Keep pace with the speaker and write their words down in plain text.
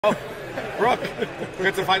Oh, Brooke,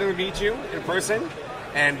 good to finally meet you in person.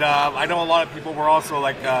 And I know a lot of people were also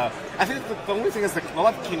like, I think the only thing is that a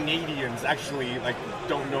lot of Canadians actually like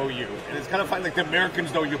don't know you. And it's kind of fun, like the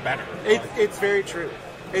Americans know you better. It's very true.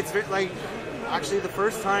 It's like, actually the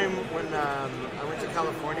first time when I went to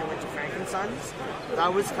California, went to Frankensons,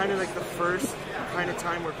 that was kind of like the first kind of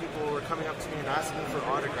time where people were coming up to me and asking for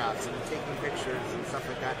autographs and taking pictures and stuff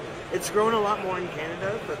like that. It's grown a lot more in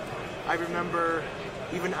Canada, but I remember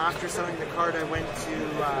even after selling the card, I went to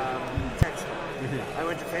Expo. I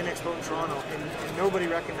went to Fan Expo in Toronto, and nobody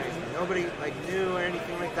recognized me. Nobody like knew or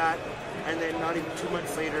anything like that. And then not even 2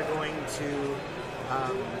 months later, going to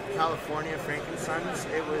California, Frankensons,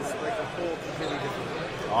 it was like a whole completely different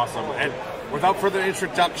world. Awesome. And without further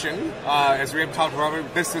introduction, as we have talked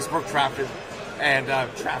about, this is Brook Trafton and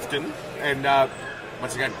Trafton. And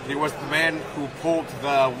once again, he was the man who pulled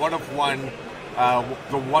the one-of-one,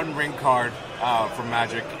 the One Ring card from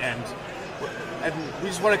Magic, and we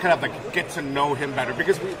just want to kind of like get to know him better,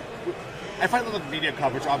 because I find that the media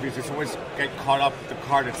coverage obviously is always get caught up with the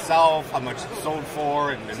card itself, how much it's sold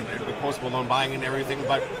for, and the Post Malone buying and everything,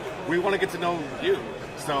 but we want to get to know you.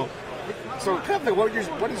 So kind of like,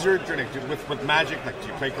 what is your journey with Magic? Like, do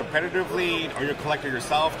you play competitively? Are you a collector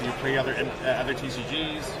yourself? Do you play other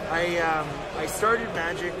TCGs? I started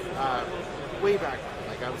Magic way back.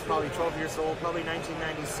 I was probably 12 years old, probably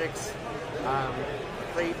 1996.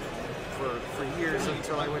 Played for years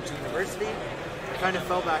until I went to university. I kind of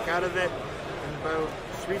fell back out of it, and about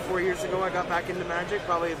 3-4 years ago I got back into Magic,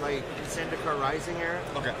 probably like in Zendikar Rising era.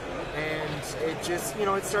 Okay. And it just,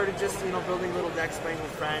 it started just, building little decks, playing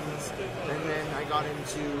with friends, and then I got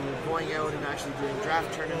into going out and actually doing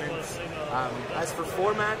draft tournaments. As for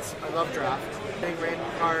formats, I love draft. Playing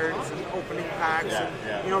random cards and opening packs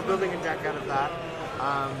and, building a deck out of that.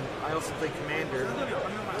 I also play Commander,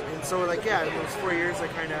 and so in those 4 years I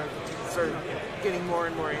kind of started getting more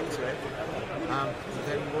and more into it.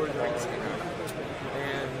 Then Lord of the Rings came out,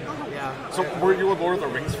 and So were you a Lord of the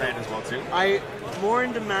Rings fan as well too? I more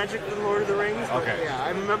into Magic than Lord of the Rings. But okay. Yeah, I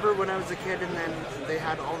remember when I was a kid, and then they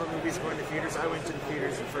had all the movies going to theaters. I went to the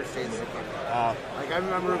theaters the first day they came out. I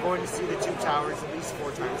remember going to see the Two Towers at least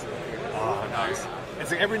 4 times in the theater. Oh, nice. It's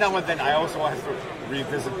like every now and then I also have to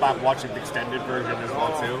revisit back watching the extended version as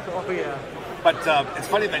well too. Oh yeah. But it's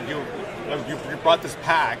funny that you brought this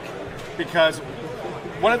pack, because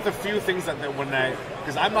one of the few things that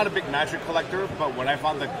because I'm not a big Magic collector, but when I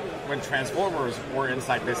found that when Transformers were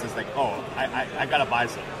inside this, it's like, oh, I gotta buy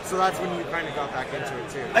some. So that's when you kind of got back into it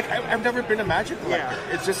too. Like I've never been a Magic collector.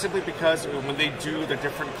 Yeah. It's just simply because when they do the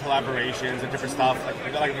different collaborations and different stuff,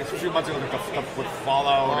 like a few months ago, like the stuff with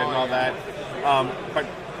Fallout and all that. But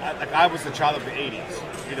I was the child of the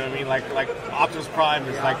 '80s. You know what I mean? Like Optimus Prime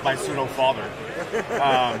is like my pseudo father.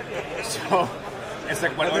 So it's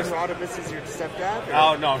like when Rodimus is your stepdad? Or?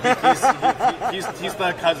 Oh no, he's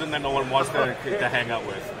the cousin that no one wants to hang out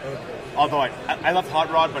with. Okay. Although I love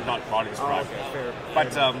Hot Rod, but not Optimus Prime. Okay, fair.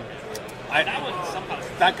 But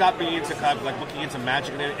that got me into kind of like looking into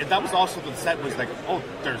Magic, and that was also the set was like, oh,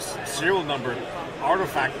 there's serial number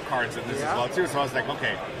artifact cards in this as well too. So I was like,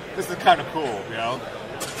 okay, this is kind of cool,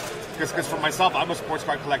 Because for myself, I'm a sports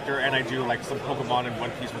card collector, and I do like some Pokemon and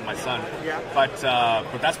One Piece with my son. Yeah. But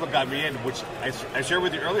that's what got me in, which I shared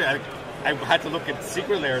with you earlier. I had to look at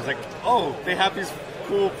Secret Layers, like, oh, they have these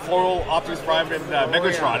cool floral Optimus Prime and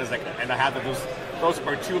Megatron. It's like, and I had those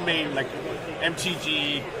are 2 main like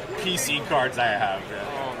MTG PC cards I have. Yeah.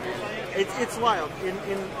 Oh man, it's wild.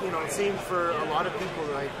 Same for a lot of people.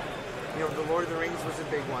 Like, the Lord of the Rings was a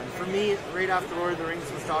big one. For me, right after Lord of the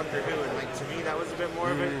Rings was Doctor Who, and like to me that was a bit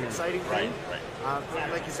more of an exciting thing.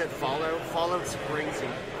 Right. Like you said, Fallout's crazy.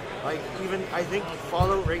 Like even I think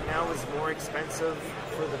Fallout right now is more expensive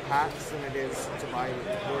for the packs than it is to buy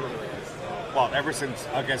Lord of the Rings. Well, ever since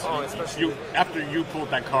I guess after you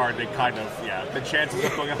pulled that card, they kind of the chances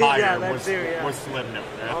of going higher was slim now.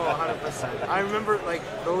 Yeah. Oh, 100%. I remember like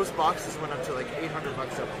those boxes went up to like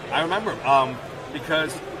 $800 up. I remember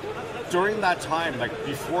because during that time, like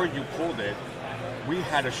before you pulled it, we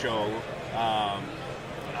had a show on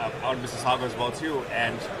Mississauga as well too,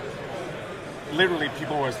 and literally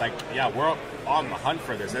people was like, "Yeah, we're on the hunt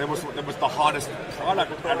for this," and it was the hottest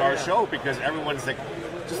product at our show, because everyone's like,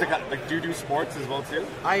 just like, do you do sports as well too?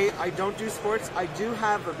 I don't do sports. I do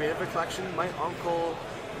have a bit of a collection. My uncle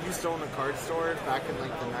used to own a card store back in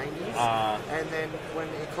like the 90s, and then when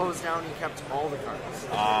it closed down, he kept all the cards.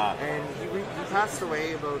 And he passed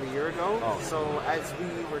away about a year ago. So as we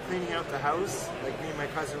were cleaning out the house, like me and my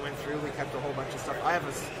cousin went through, we kept a whole bunch of stuff. I have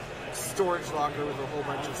storage locker with a whole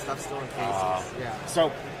bunch of stuff still in cases. Yeah.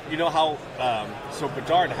 So you know how so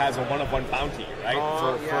Bedard has a one-of-one bounty,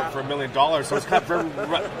 right? For $1 million. So it's kind of very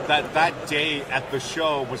that day at the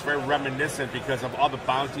show was very reminiscent because of all the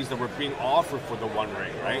bounties that were being offered for the One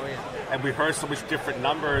Ring, right? And we heard so much different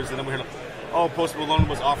numbers, and then we heard, oh, Post Malone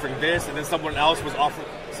was offering this, and then someone else was offering,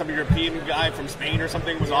 some European guy from Spain or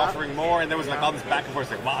something was offering more, and there was like all this back and forth.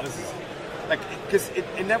 Like, wow, this is like, because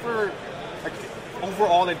it never, like,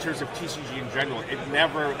 overall in terms of TCG in general, it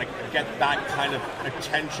never like get that kind of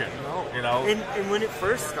attention. No. You know. And when it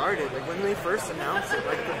first started, like when they first announced it,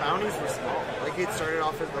 like the bounties were small. Like it started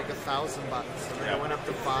off at like $1,000, and then it went up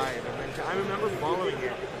to $5, and then I remember following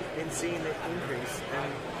it and seeing it increase.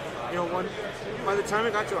 And you know, by the time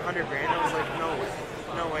it got to $100,000, I was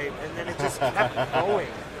like, no way, and then it just kept going.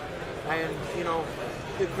 And you know,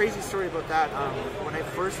 the crazy story about that, when I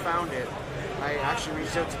first found it, I actually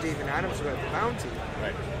reached out to David Adams who had the bounty.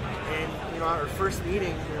 Right. And you know, our first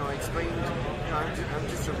meeting, you know, I explained, you know, I'm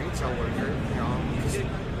just a retail worker, you know, I'm just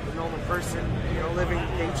a normal person, you know, living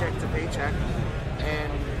paycheck to paycheck.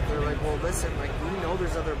 And they're like, well, listen, like, we know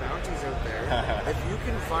there's other bounties out there. If you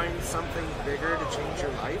can find something bigger to change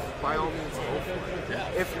your life, by all means, go for it. Yeah.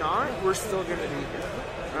 If not, we're still going to be here.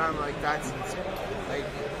 And I'm like, that's insane. Like,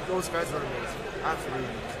 those guys were amazing. Absolutely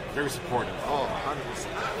amazing. Very supportive. Oh,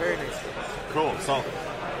 100%. Very nice. Cool. So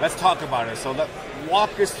let's talk about it. So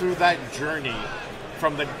walk us through that journey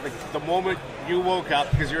from the moment you woke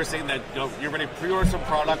up, because you were saying that, you know, you're going to pre-order some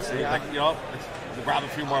products, and like, you know, grab a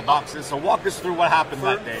few more boxes. So walk us through what happened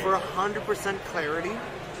that day. For 100% clarity,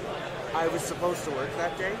 I was supposed to work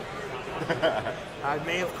that day. I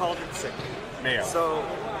may have called it sick. May have. So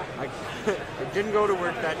I didn't go to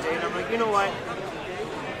work that day, and I'm like, you know what?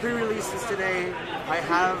 Pre-releases today. I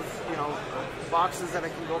have, you know, boxes that I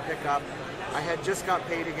can go pick up. I had just got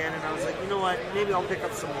paid again, and I was like, you know what? Maybe I'll pick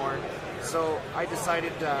up some more. So I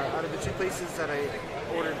decided, out of the two places that I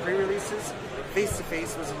ordered pre-releases,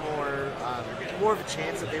 face-to-face was more of a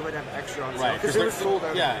chance that they would have extra on sale, because they were sold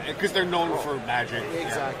out. Yeah, because they're known for magic.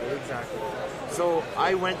 Exactly. So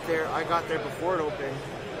I went there. I got there before it opened.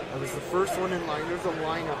 I was the first one in line. There's a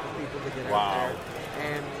lineup of people to get out there,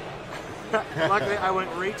 and luckily, I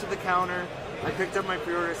went right to the counter. I picked up my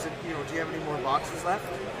pre-order. Said, you know, do you have any more boxes left?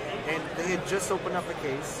 And they had just opened up a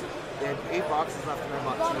case. They had 8 boxes left, and I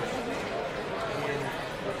bought 2 of them. And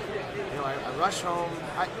you know, I rushed home.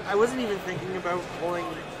 I wasn't even thinking about pulling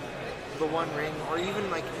the One Ring or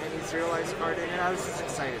even like any serialized card in it. I was just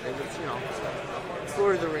excited. It was, you know, it's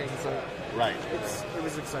Lord of the Rings. So right. It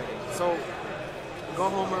was exciting. So I go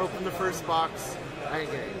home. I open the first box. I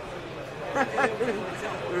didn't get it.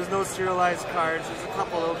 There was no serialized cards. There's a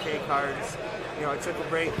couple okay cards. You know, I took a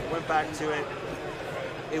break, went back to it.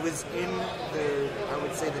 It was in I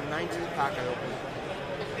would say the 19th pack I opened.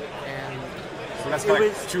 And so that's like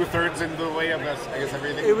 2/3 in the way of, I guess,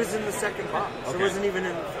 everything? It was in the second box. Okay. It wasn't even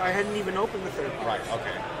I hadn't even opened the third box. Right,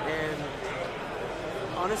 okay. And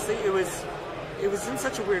honestly, it was in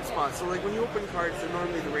such a weird spot. So like when you open cards, they're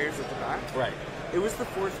normally the rares at the back. Right. It was the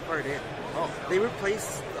 4th card in. Oh. They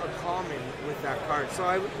replaced a common with that card. So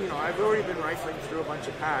I've already been rifling through a bunch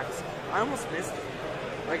of packs. I almost missed it.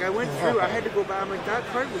 Like I went through, I had to go back. I'm like, that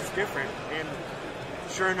card was different, and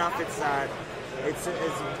sure enough, it's that. It's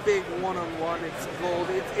a big one-on-one. It's gold.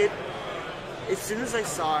 It as soon as I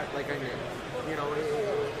saw it, like I knew. You know,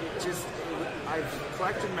 I've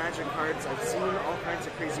collected Magic cards. I've seen all kinds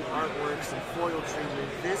of crazy artworks and foil treatment.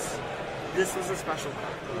 This was a special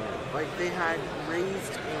card. Like they had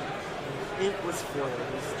raised ink. Ink was foil.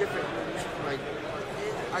 It was different. Like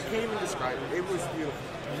I can't even describe it. It was beautiful.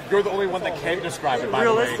 You're the only one that can describe it, by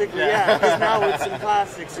realistically, the way. Yeah, because now it's in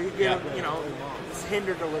plastic, so you get, you know, it's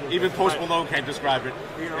hindered a little bit. Even Post Malone can't describe it.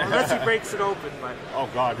 You know, unless he breaks it open, but... Oh,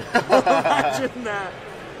 God. Imagine that.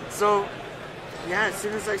 So, yeah, as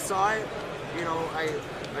soon as I saw it, you know, I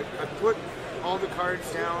put all the cards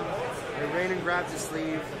down, I ran and grabbed the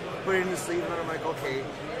sleeve, put it in the sleeve, and I'm like, okay,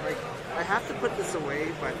 like, I have to put this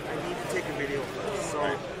away, but I need to take a video first. So...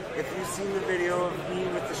 Right. If you've seen the video of me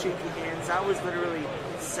with the shaky hands, that was literally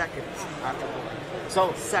seconds after pulling.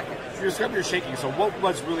 So, seconds. You described your shaking. So, what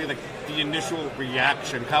was really like the initial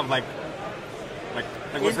reaction? Kind of like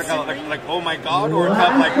was it kind of like oh my god, or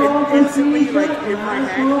kind of like instantly, like in my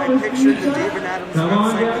head, I pictured the David Adams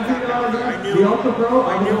website with that bounty. I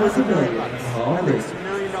knew it was $1 million, at least $1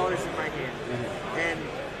 million in my hand, and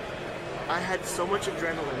I had so much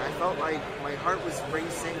adrenaline. I felt like my heart was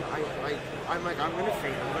racing. I'm like, I'm gonna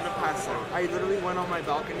faint. I'm gonna pass out. I literally went on my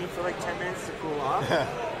balcony for like 10 minutes to cool off,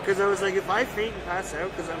 because I was like, if I faint and pass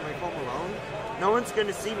out because I'm like home alone, no one's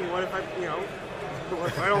gonna see me. What if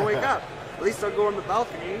I don't wake up? at least I'll go on the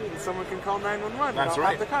balcony and someone can call 911. That's and I'll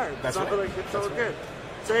right. have the card. That's so right. like, it's all good.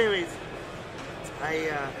 So anyways,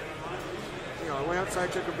 I went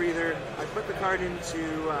outside, took a breather. I put the card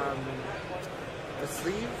into a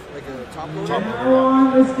sleeve, like a top loader.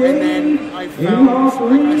 And then I found,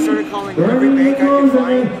 I started calling every bank I could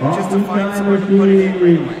find just to find someone to put it in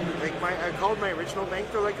right away. Like I called my original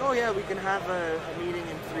bank. They're like, oh yeah, we can have a meeting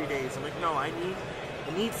in 3 days. I'm like, no, I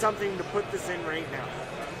need something to put this in right now.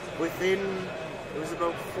 Within, it was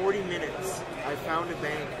about 40 minutes, I found a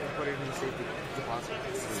bank and put it in the safety deposit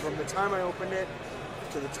box. From the time I opened it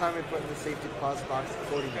to the time I put in the safety deposit box,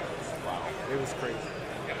 40 minutes. Wow. It was crazy.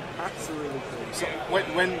 Absolutely crazy. So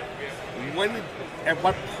when at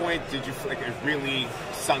what point did you feel like it really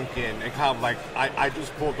sunk in and kind of like I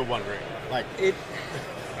just pulled the one ring? Like it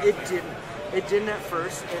didn't at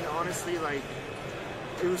first, and honestly, like,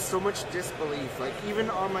 it was so much disbelief. Like,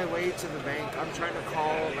 even on my way to the bank, I'm trying to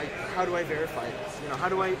call, like, how do I verify this? You know, how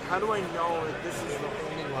do I know that this is the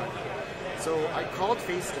only one? So I called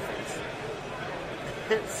face to face.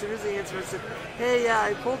 As soon as he answered, I said, hey, yeah,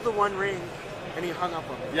 I pulled the one ring. And he hung up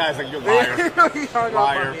on me. yeah, it's like, you're liar. He hung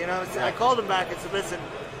up on me. You know, I called him back and said, listen,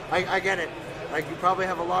 I get it. Like, you probably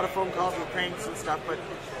have a lot of phone calls with pranks and stuff, but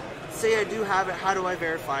say I do have it, how do I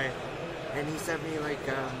verify it? And he sent me, like,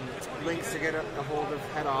 links to get a hold of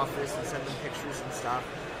head office and send them pictures and stuff.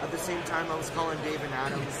 At the same time, I was calling Dave and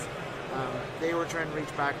Adams. They were trying to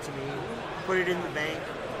reach back to me, put it in the bank.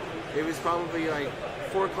 It was probably like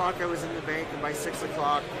 4 o'clock I was in the bank, and by 6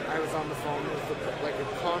 o'clock I was on the phone with like a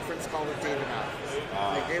conference call with David Adams.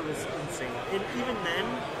 Like, it was insane. And even then,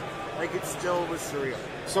 like, it still was surreal.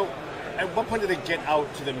 So at what point did they get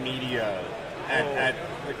out to the media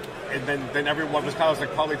and then everyone was kind of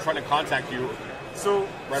like probably trying to contact you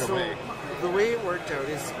right away? The way it worked out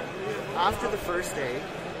is after the first day,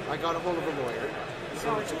 I got a hold of a lawyer.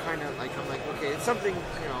 So to kind of like, I'm like, okay, it's something,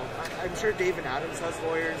 you know, I'm sure David Adams has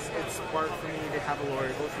lawyers. It's smart for me to have a lawyer,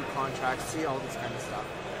 go through contracts, see all this kind of stuff.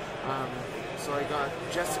 So I got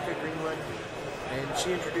Jessica Greenwood, and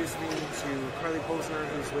she introduced me to Carly Posner,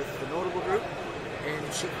 who's with the Notable Group,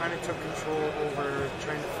 and she kind of took control over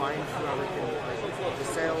trying to find whoever can, like, the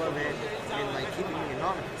sale of it, and like keeping me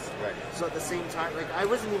anonymous. Right. So at the same time, like, I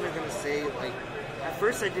wasn't even going to say, like, at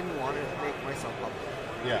first I didn't want to make myself public.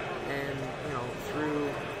 Yeah. And, you know, through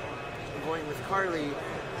going with Carly,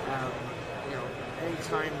 you know,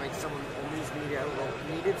 anytime like a news media outlet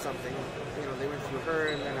needed something, you know, they went through her,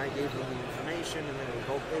 and then I gave them the information, and then it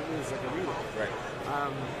was like a relay.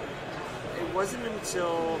 Right. It wasn't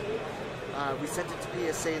until we sent it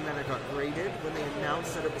to PSA and then it got graded when they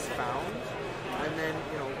announced that it was found, and then,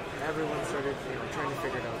 you know, everyone started, you know, trying to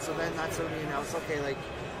figure it out. So then that's when we announced, okay, like,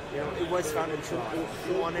 you know, it was found in Toronto.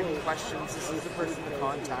 If you want any questions, this is the person to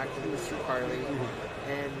contact, and it was through Carly.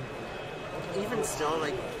 And even still,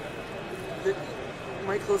 like,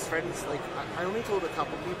 my close friends, like, I only told a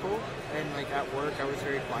couple people, and like at work I was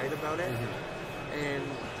very quiet about it. And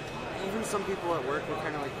even some people at work were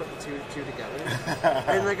kind of like putting two together.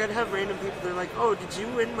 And like, I'd have random people, they're like, oh, did you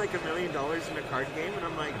win like $1 million in a card game? And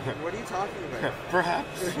I'm like, what are you talking about?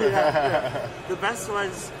 Perhaps. Yeah. The best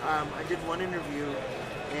was, I did one interview,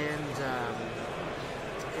 and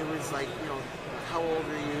it was like, you know, how old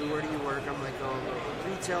are you? Where do you work? I'm like, oh,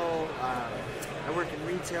 retail. I work in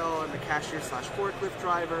retail. I'm a cashier / forklift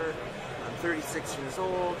driver. I'm 36 years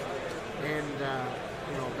old, and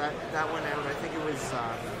you know, that went out. I think it was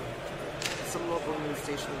some local news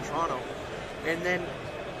station in Toronto, and then,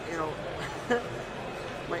 you know,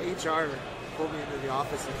 my HR pulled me into the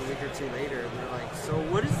office like a week or two later, and they're like, so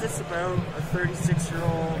what is this about a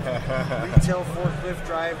 36-year-old retail forklift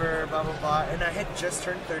driver, blah, blah, blah, and I had just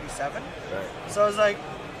turned 37, Right. So I was like,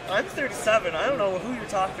 I'm 37, I don't know who you're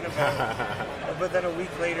talking about. But then a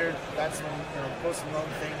week later, that's when, you know, Post Malone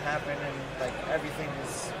thing happened, and like everything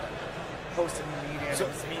was posted in the media, and So- it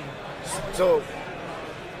was me. So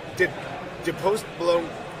did Post Malone,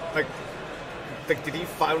 like, did he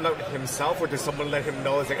find out himself, or did someone let him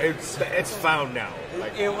know? It's like, it's found now.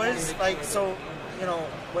 Like, It was like, so, you know,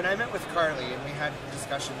 when I met with Carly and we had a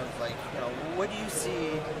discussion of like, you know, what do you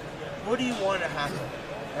see, what do you want to happen?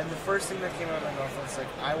 And the first thing that came out of my mouth was like,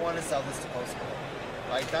 I want to sell this to Post Malone.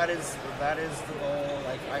 Like, that is the goal.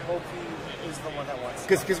 Like, I hope he is the one that wants to.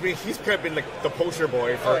 Because I mean, he's kind of been like the poster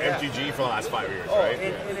boy for MTG for the last 5 years, right?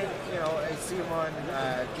 And you know, I see him on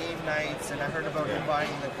game nights, and I heard about him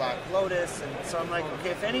buying the Black Lotus, and so I'm like, okay,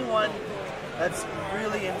 if anyone that's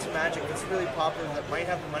really into Magic, that's really popular, that might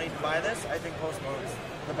have the money to buy this, I think Post Malone's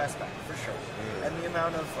the best bet, for sure. And the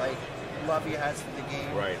amount of like love he has for the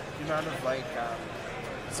game, Right. the amount of like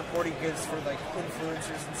support he gives for like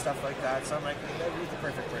influencers and stuff like that, so I'm like, that'd be the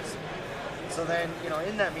perfect person. So then,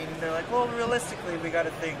 in that meeting, they're like, well, realistically, we got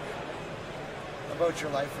to think about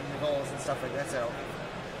your life and your goals and stuff like that.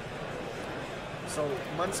 So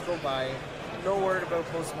months go by, no word about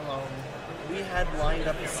Post Malone. We had lined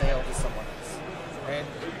up a sale to someone else. And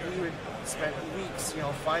we would spend weeks,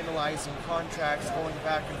 finalizing contracts, going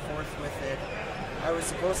back and forth with it. I was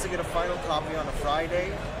supposed to get a final copy on a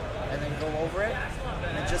Friday and then go over it.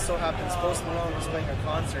 And it just so happens Post Malone was playing a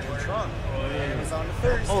concert in Toronto. And it was on a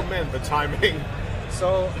Thursday. Oh man, the timing.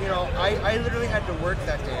 So, I literally had to work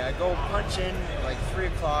that day. I go punch in like 3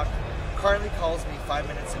 o'clock. Carly calls me 5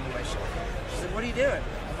 minutes into my shift. She's like, what are you doing?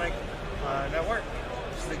 I'm like, I'm at work.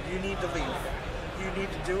 She's like, you need to leave. You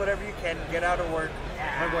need to do whatever you can, get out of work.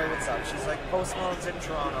 I'm like, what's up? She's like, Post Malone's in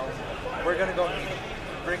Toronto. We're going to go meet him.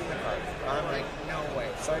 Bring the card. I'm like, no way.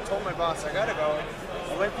 So I told my boss, I got to go.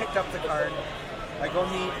 I went and picked up the card. I go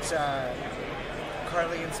meet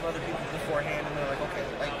Carly and some other people beforehand, and they're like, okay,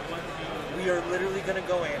 we are literally going to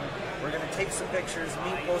go in. We're going to take some pictures,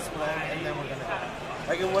 meet Post Malone, and then we're going to go.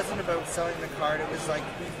 It wasn't about selling the card. It was like,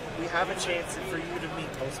 we have a chance for you to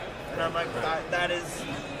meet Post Malone. And I'm like, that is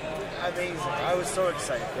amazing. I was so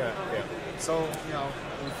excited. Yeah. So,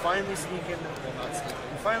 we finally sneak in. Well, not sneak.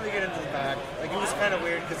 We finally get into the back. It was kind of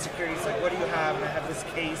weird because security's like, what do you have? And I have this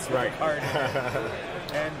case with a card in it.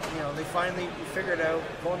 And, they finally, we figure it out,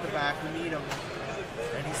 go in the back, we meet him.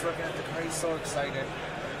 And he's looking at the car. He's so excited.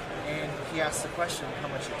 And he asks the question, how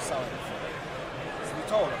much are you selling it for? So we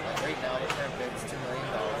told him, right now the current bid's $2 million.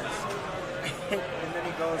 And then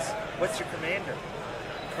he goes, what's your commander?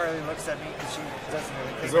 Carly looks at me because she doesn't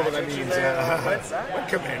really think what that means. Like, what's that? What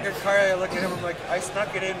commander? Carly, I look at him, I'm like, I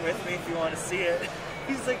snuck it in with me if you want to see it.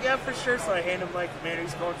 He's like, yeah, for sure. So I hand him my commander.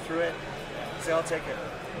 He's going through it. I say, I'll take it.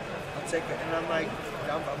 And I'm like,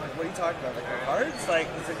 what are you talking about? Like, the cards? He's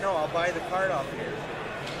like, no, I'll buy the card off here.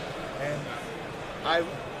 And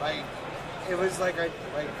it was like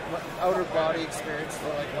outer body experience for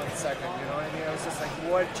 1 second, you know what I mean? I was just like,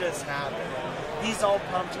 what just happened? He's all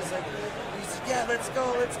pumped. He's like, yeah, let's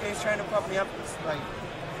go. He's trying to pump me up.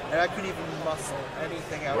 And I couldn't even muscle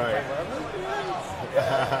anything out of my mouth. I'm like,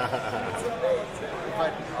 yes. It's amazing.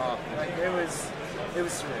 But it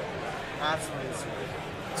was surreal. Absolutely surreal.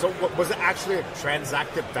 So was it actually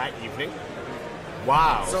transacted that evening?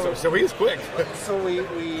 Wow. So he was quick. So we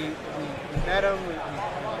met him. We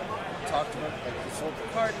talked to him. We sold the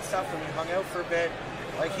card and stuff, and we hung out for a bit.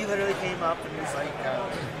 He literally came up and was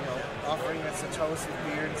offering us a toast with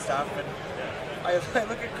beer and stuff. And I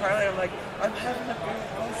look at Carly. I'm like, I'm having a beer with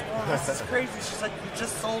Post Malone. This is crazy. She's like, you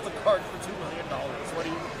just sold a card for $2 million.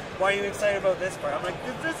 Why are you excited about this part? I'm like,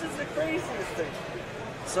 this is the craziest thing.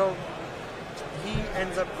 So he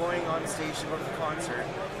ends up going on stage to go to the concert.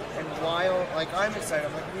 And while, I'm excited,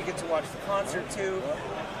 I'm like, we get to watch the concert too,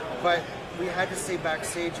 but we had to stay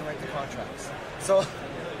backstage and write the contracts. So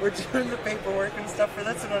we're doing the paperwork and stuff for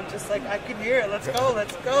this, and I'm just like, I can hear it. Let's go.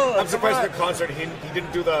 I'm surprised at the concert he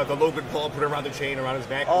didn't do the Logan Paul, put around the chain around his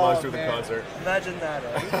neck while he was doing the concert. Imagine that,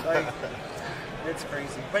 right? It's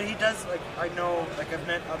crazy. But he does, I know, I've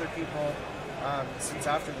met other people since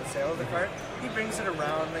after the sale of the card. He brings it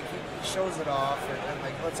around, he shows it off, and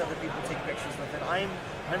lets other people take pictures with it.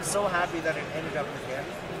 I'm so happy that it ended up with him,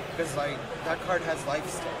 because that card has life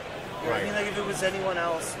still. You know what I mean? If it was anyone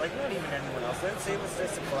else, not even anyone else, let's say it was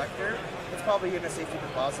just a collector, it's probably in a safety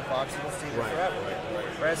deposit box and it'll stay there forever.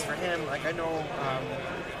 Whereas for him, I know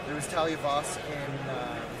there was Talia Voss in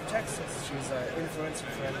Texas. She's an influencer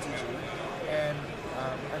for MTG, and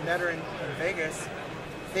I met her in Vegas.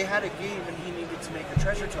 They had a game and he needed to make a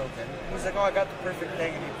treasure token. He's like, oh, I got the perfect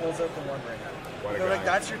thing, and he pulls out the One Ring. They're like,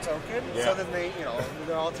 that's your token? Yeah. So then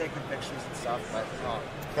they're all taking pictures and stuff, but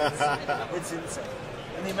it's insane.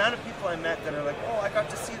 And the amount of people I met that are like, oh, I got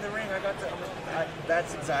to see the ring,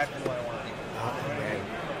 that's exactly what I want to do. Oh, man.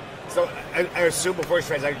 So I assume before you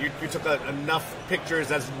transacted, you took enough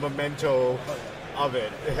pictures as a memento of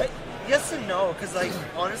it. Yes and no, because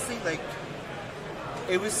honestly,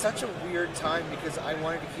 it was such a weird time because I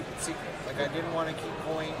wanted to keep it secret. I didn't want to keep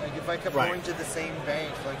going. If I kept going to the same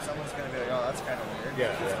bank, someone's going to be like, oh, that's kind of weird.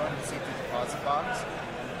 Yeah. It's going to the safety deposit box.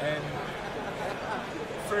 And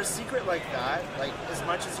for a secret like that, as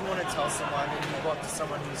much as you want to tell someone and you go up to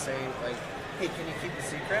someone who say, hey, can you keep a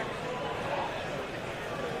secret?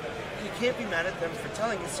 You can't be mad at them for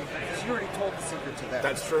telling a secret because you already told the secret to them.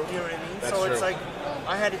 That's true. You know what I mean? That's so true. It's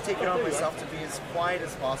I had to take it on myself to be as quiet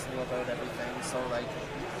as possible about everything. So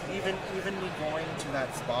even me going to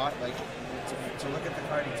that spot, to look at the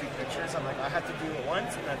card and take pictures, I'm I had to do it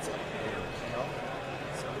once and that's it. You know?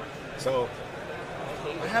 So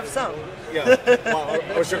I have some. Yeah. Well,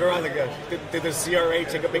 I was joking around. Did the CRA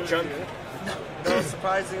take a big chunk? No. No,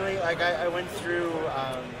 surprisingly, like I went through.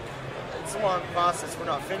 It's a long process. We're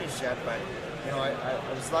not finished yet, but you know,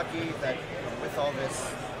 I was lucky that with all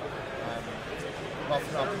this wealth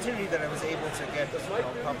and opportunity, that I was able to get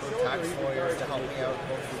proper tax lawyers to help me out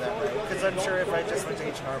go through that route. Because I'm sure if I just went to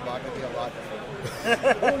H&R Block, it'd be a lot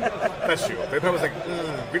different. That's true. They probably was like,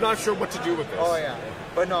 we're not sure what to do with this. Oh yeah,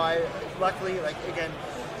 but no, I luckily, like again,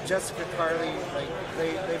 Jessica, Carly, like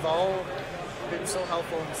they've all been so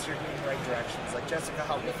helpful and steered me in the right directions. Like Jessica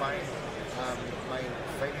helped me find my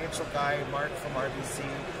financial guy, Mark from RBC,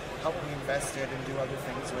 helped me invest it and do other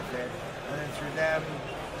things with it, and then through them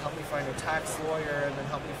helped me find a tax lawyer, and then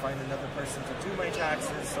helped me find another person to do my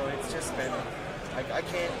taxes. So it's just been like I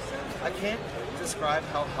can't describe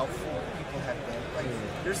how helpful people have been. Like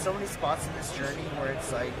there's so many spots in this journey where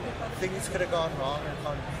it's like things could have gone wrong or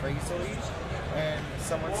gone crazily, and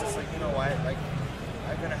someone's just like, you know what, like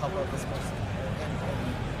I'm gonna help out this person,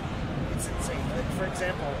 and it's insane. Like for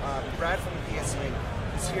example, Brad from the PSA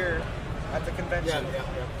is here at the convention.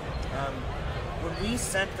 When we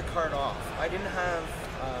sent the card off, I didn't have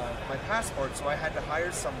my passport, so I had to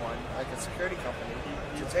hire someone, like a security company,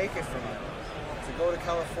 to take it from him, to go to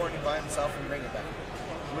California by himself and bring it back.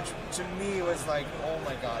 Which to me was like, oh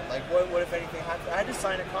my god, like what if anything happened? I had to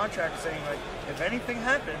sign a contract saying like, if anything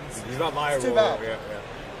happens, he's not liable. It's too bad. Yeah.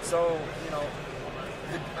 So, you know,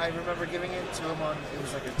 I remember giving it to him on, it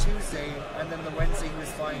was like a Tuesday, and then the Wednesday he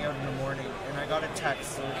was flying out in the morning, and I got a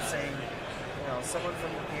text saying, you know, someone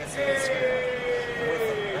from the PSA is here with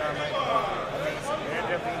him. And I'm like, oh, amazing. It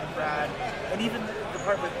ended up being Brad, and even the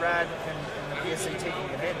part with Brad and the PSA taking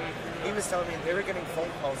it in, he was telling me they were getting phone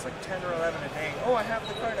calls like 10 or 11 a day. Oh, I have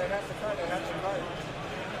the card, I have the card, I have the card.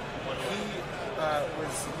 He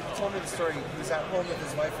told me the story. He was at home with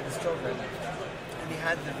his wife and his children, and he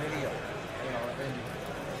had the video, you know, and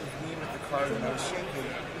me with the card, and I was shaking.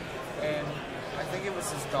 And I think it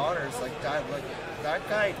was his daughter's like, Dad, like that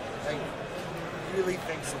guy, like really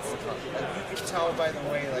thinks it's the card. Like you can tell by the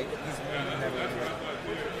way, like he's moving everything.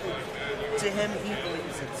 To him, he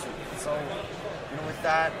believes it's true. So, you know, with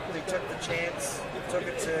that, they took the chance, took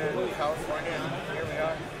it to California, and here we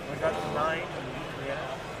are. We got the 9, and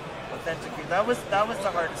yeah, authentically. That was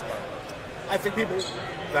the hardest part. I think people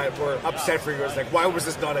that were upset for you was like, why was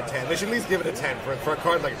this not a 10? They should at least give it a 10 for a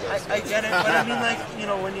card like this. I get it, but I mean, like, you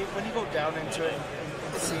know, when you go down into it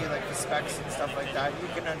and see like the specs and stuff like that, you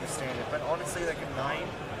can understand it. But honestly, like a 9,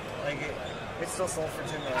 like it's still sold for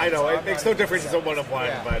 $2 million. I know, so it makes no difference it's a 1 of 1,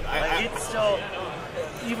 yeah. but it's still,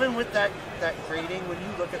 even with that grading, when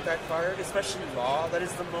you look at that card, especially raw, that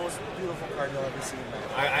is the most beautiful card you'll ever see in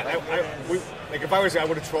that. Like if I was you, I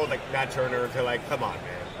would have trolled like Nat Turner to like, come on,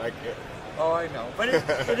 man, like. Oh, I know, but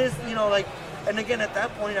it is, you know, like, and again, at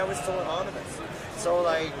that point, I was still anonymous. So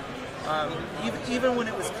like, even when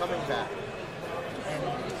it was coming back, and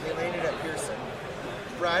they landed at Pearson,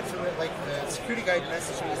 Brad from like the security guide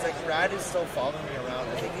messaged me. He's like, Brad is still following me around.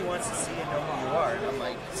 I think he wants to see and know who you are. And I'm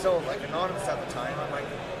like, still like anonymous at the time. I'm like,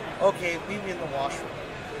 okay, meet me in the washroom.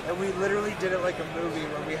 And we literally did it like a movie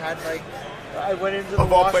where we had like, I went into the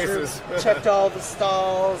washroom, checked all the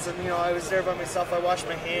stalls, and you know, I was there by myself. I washed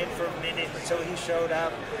my hand for a minute until he showed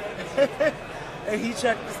up. And he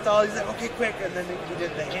checked the stall. He's like, okay, quick. And then he did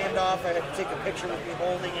the handoff. I had to take a picture with me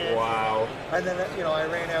holding it. Wow. And then, you know, I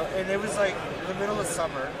ran out. And it was like the middle of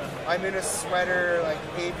summer. I'm in a sweater, like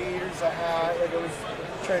aviators, a hat. Like I was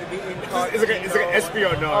trying to be incognito. It's like an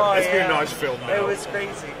espionage film now. It was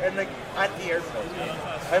crazy. And like at the airport.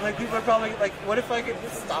 And like people are probably like, what if I get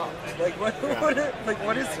stopped? Like what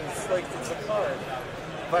what is this? Like it's a card.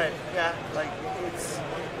 But yeah, like it's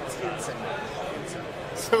insane.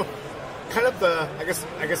 So kind of the I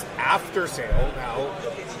guess after sale now.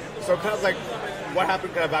 So kind of like what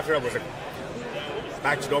happened kind of after that was like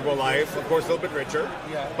back to normal life, of course a little bit richer.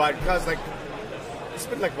 Yeah. But because like it's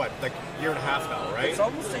been like what, like a year and a half now, right? It's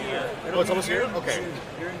almost a year. It's almost a year? Okay.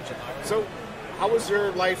 You're in June. So how has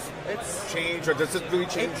your life changed, or does it really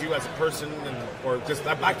change you as a person, or just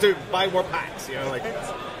back to buy more packs? You know, like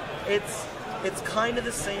it's kind of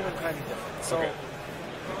the same and kind of different. So,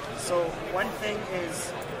 so one thing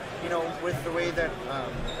is, you know, with the way that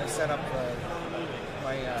I set up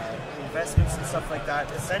my investments and stuff like that,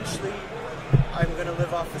 essentially, I'm going to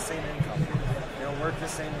live off the same income. You know, work the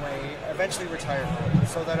same way, eventually retire,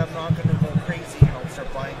 so that I'm not going to go crazy. You know,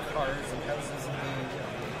 start buying cars and houses and be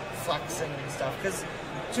flexing and stuff, because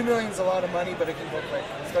 $2 million is a lot of money, but it can go quick,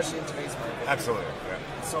 especially in today's market. Absolutely,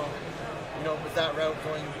 yeah. So, you know, with that route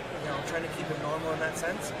going, you know, trying to keep it normal in that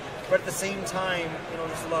sense, but at the same time, you know,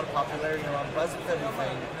 there's a lot of popularity, a lot of buzz with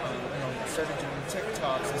everything. You know, I started doing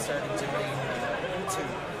TikToks, I started doing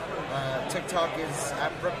YouTube, TikTok is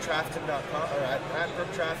at brooktrafton.com or at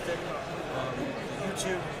brooktrafton.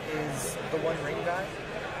 YouTube is the One Ring Guy.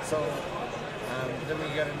 So then we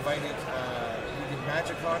got invited. We did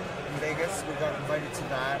MagicCon in Vegas. We got invited to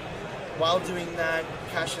that. While doing that,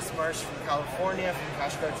 Cassius Marsh from California, from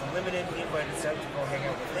Cash Cards Unlimited, he invited us out to go hang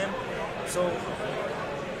out with him. So,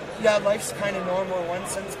 yeah, life's kind of normal in one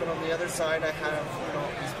sense, but on the other side, I have,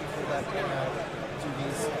 these people that do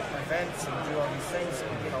these events and do all these things.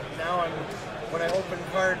 And, now when I open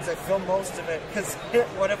cards, I film most of it, because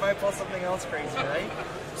what if I pull something else crazy, right?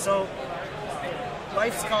 So,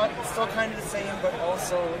 life's still kind of the same, but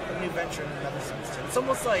also a new venture in another sense, too. It's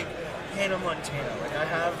almost like Hannah Montana. Like, I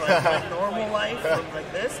have my normal life from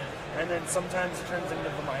like this, and then sometimes it turns into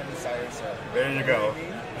the Miley Cyrus. There you go.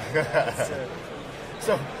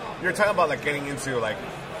 So you're talking about like getting into like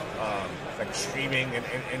streaming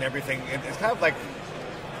and everything. It's kind of like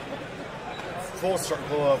full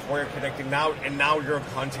circle of where you're connecting now, and now you're a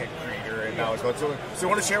content creator and now as well. So you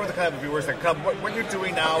want to share with the kind of viewers like what you're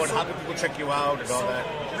doing now and how can people check you out and all that?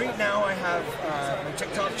 Right now I have my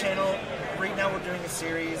TikTok channel. Right now we're doing a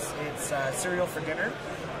series. It's Cereal for Dinner.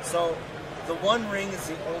 So the One Ring is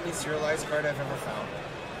the only serialized card I've ever found,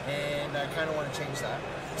 and I kind of want to change that.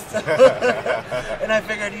 And I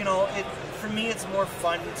figured, for me it's more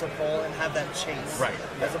fun to pull and have that chase, right?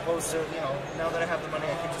 As opposed to, now that I have the money,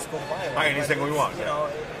 I can just go buy it. Buy anything we want.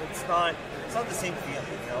 It's not the same feeling.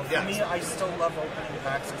 For me, I still love opening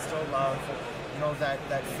packs. I still love.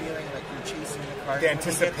 That feeling like you're chasing the card. The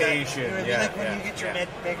anticipation. Like when you get your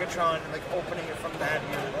Megatron, like opening it from that,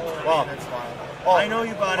 that's wild. I know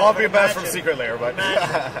you bought it. I'll be best from Secret Lair, but.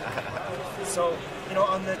 So,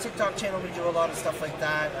 on the TikTok channel, we do a lot of stuff like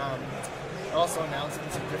that. Also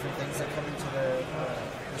announcements of different things that come into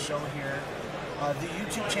the show here. The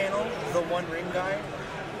YouTube channel, The One Ring Guy.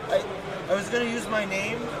 I was going to use my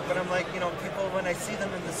name, but I'm like, people, when I see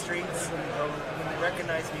them in the streets or when they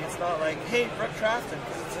recognize me, it's not like, hey, Brook Trafton,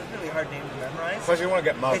 because it's a really hard name to memorize. Especially you want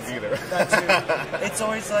to get mugged either. That too. It's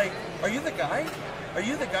always like, are you the guy? Are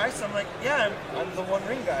you the guy? So I'm like, yeah, I'm the One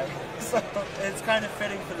Ring Guy. So it's kind of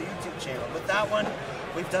fitting for the YouTube channel. But that one,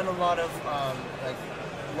 we've done a lot of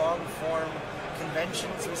long-form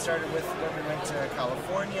conventions. We started with when we went to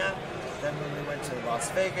California, then when we went to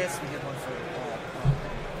Las Vegas, we did one for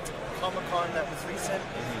Comic-Con that was recent.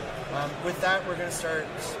 With that, we're going to start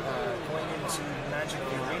going into Magic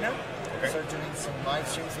the Arena. Okay. Start doing some live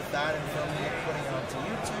streams with that and filming it, putting it onto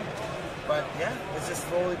YouTube. But yeah, it's just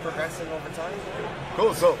slowly progressing over time.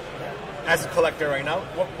 Cool. So, as a collector right now,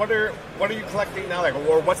 what are you collecting now? Like,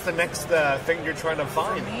 or what's the next thing you're trying to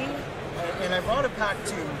find? For me, and I brought a pack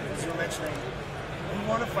too, as you were mentioning. We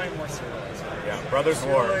want to find more serialized cards. Yeah, Brothers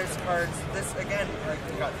War. Serialized cards. This again, like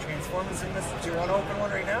we got Transformers in this. Do you want to open one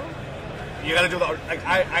right now? You gotta do the. Like,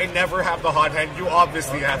 I never have the hot hand. You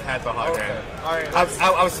obviously have had the hot hand. All right.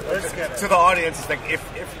 I was to the audience. It's like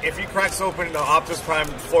if he cracks open the Optimus Prime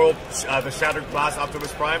foil, the Shattered Glass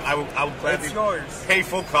Optimus Prime, I will gladly pay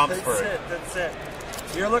full comps for it. That's it.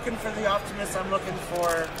 You're looking for the Optimus. I'm looking for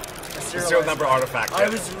a serial number artifact. I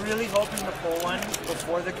was really hoping to pull one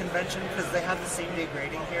before the convention because they have the same day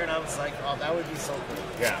grading here, and I was like, oh, that would be so cool.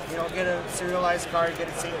 Yeah. Get a serialized card, get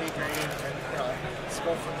it same day grading, and just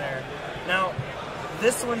go from there. Now,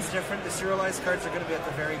 this one's different. The serialized cards are going to be at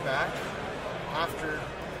the very back after,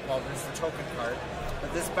 there's the token card.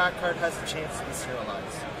 But this back card has a chance to be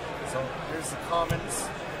serialized. So here's the commons.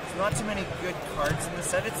 There's not too many good cards in the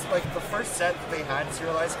set. It's like the first set that they had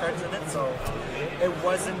serialized cards in it, so it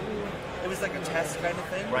was like a test kind of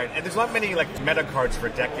thing. Right, and there's not many like meta cards for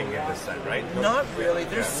decking in this set, right? Not really.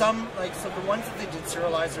 There's some, so the ones that they did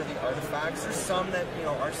serialize are the artifacts. There's some that,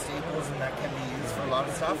 are staples and that can be used for a lot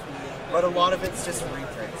of stuff. But a lot of it's just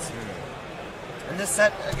reprints. And this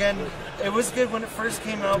set, again, it was good when it first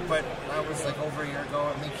came out, but that was like over a year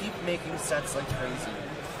ago, and they keep making sets like crazy.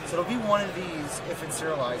 So it'll be one of these, if it's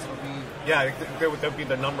serialized, it'll be... Yeah, there'll be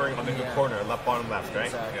the numbering on the corner, bottom left, right?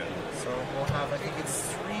 Exactly. Yeah. So we'll have, I think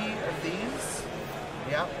it's 3 of these.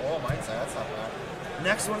 Yeah, mine's that's not bad.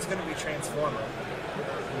 Next one's going to be Transformer.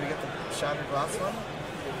 Did we get the Shattered Glass one?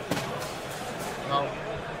 No.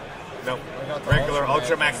 No, regular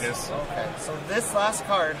Ultra Magnus. Okay, so this last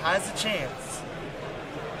card has a chance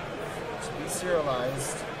to be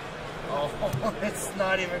serialized. Oh, it's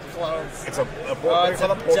not even close. It's a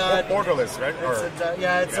borderless, right?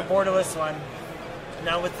 It's a borderless one.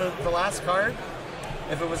 Now with the last card,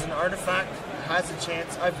 if it was an artifact, it has a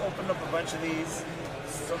chance. I've opened up a bunch of these.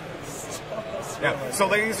 So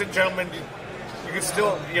ladies and gentlemen, you can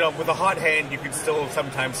still, with a hot hand, you can still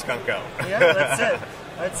sometimes skunk out. Yeah, that's it.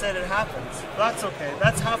 That's it. It happens. That's okay.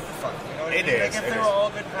 That's half the fun. know what It I mean? is, Like if it they were is. all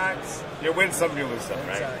good packs. You win some, you lose some,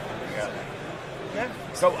 right? Exactly. Yeah. Yeah.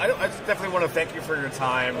 So I just definitely want to thank you for your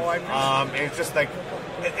time. Oh, I appreciate it's just like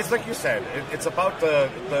it's like you said. It's about the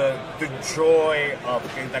joy of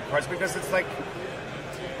getting that cards because it's like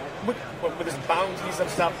with his bounties and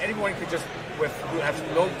stuff. Anyone could just who has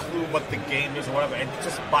no clue what the game is or whatever, and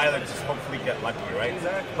just buy them, just hopefully get lucky, right?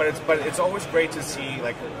 Exactly. But it's always great to see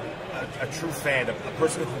like a true fan, a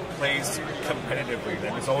person who plays competitively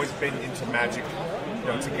and has always been into Magic,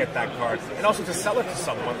 to get that card, and also to sell it to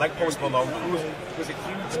someone like Post Malone, who's a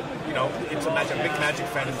huge, into Magic, a big Magic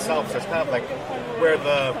fan himself. So it's kind of like where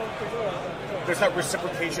there's that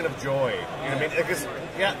reciprocation of joy. You know what I mean? Because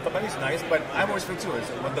yeah, the money's nice, but I always feel too is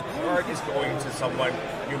when the card is going to someone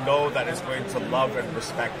that is going to love and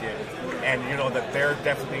respect it, and that they're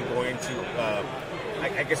definitely going to.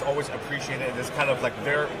 I guess always appreciate it. It's kind of like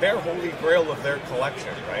their holy grail of their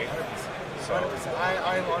collection, right? 100%. So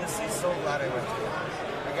I'm honestly so glad I went to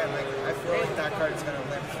it. Again, like I feel like that card is gonna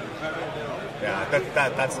live through. Yeah,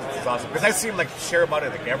 that's awesome. Because I see him like share about it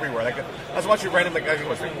like everywhere. Like I was watching random like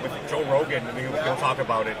with Joe Rogan, and he'll talk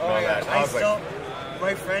about it and all that. I was like,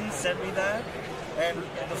 my friend sent me that, and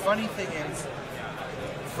the funny thing is,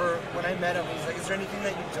 for when I met him, he's like, "Is there anything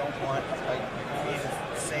that you don't want me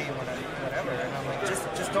to say whatever?" And I'm like,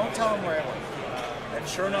 "Just don't tell him where I work." And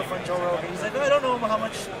sure enough, on Joe Rogan, he's like, "I don't know how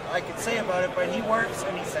much I could say about it, but he works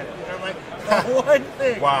and he said it." And I'm like, "The one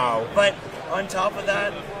thing." Wow. But on top of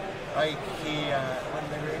that, like when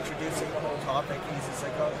they were introducing the whole topic, he's just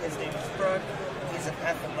like, "Oh, his name is Brook. He's an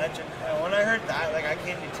effing legend." And when I heard that, like I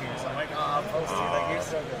came to tears. I'm like, "Oh, Posty, like you're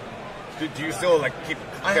so good." Do you still like keep?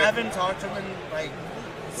 I haven't talked to him in like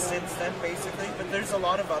since then, basically. But there's a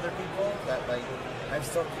lot of other people that like I'm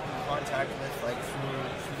still keeping contact with, like through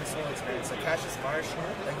this whole experience. Like Cassius Marsh,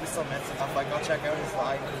 like we still met stuff. Like I'll check out his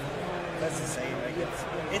live. That's insane. Like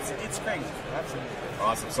it's crazy. Absolutely.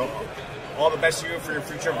 Awesome. So all the best to you for your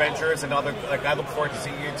future ventures, and other like I look forward to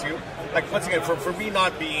seeing you too. Like once again, for me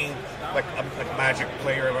not being like a Magic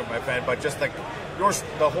player or my fan, but just like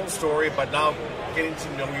the whole story, but now getting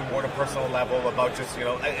to know you more on a personal level about just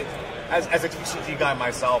as a TCG guy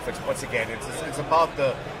myself, it's once again it's about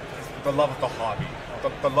the love of the hobby,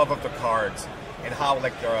 the love of the cards, and how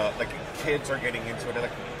like kids are getting into it. And,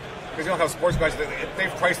 like, because how sports guys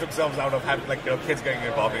they've priced themselves out of having kids getting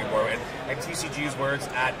involved anymore, and TCG is where it's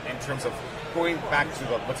at in terms of going back to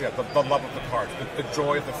the love of the cards, the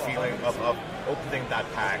joy of the feeling of opening that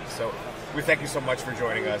pack. So we thank you so much for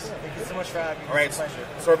joining us. Thank you so much for having me. All right, It's a pleasure.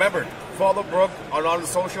 so remember, follow Brook on all the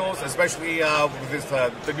socials, especially with this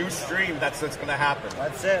the new stream that's going to happen.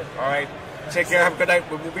 That's it. All right, take care. Have a good night.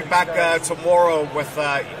 We'll be back tomorrow with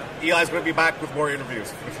Eli's going to be back with more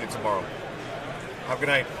interviews with you tomorrow. Have a good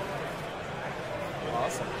night.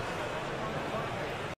 Awesome.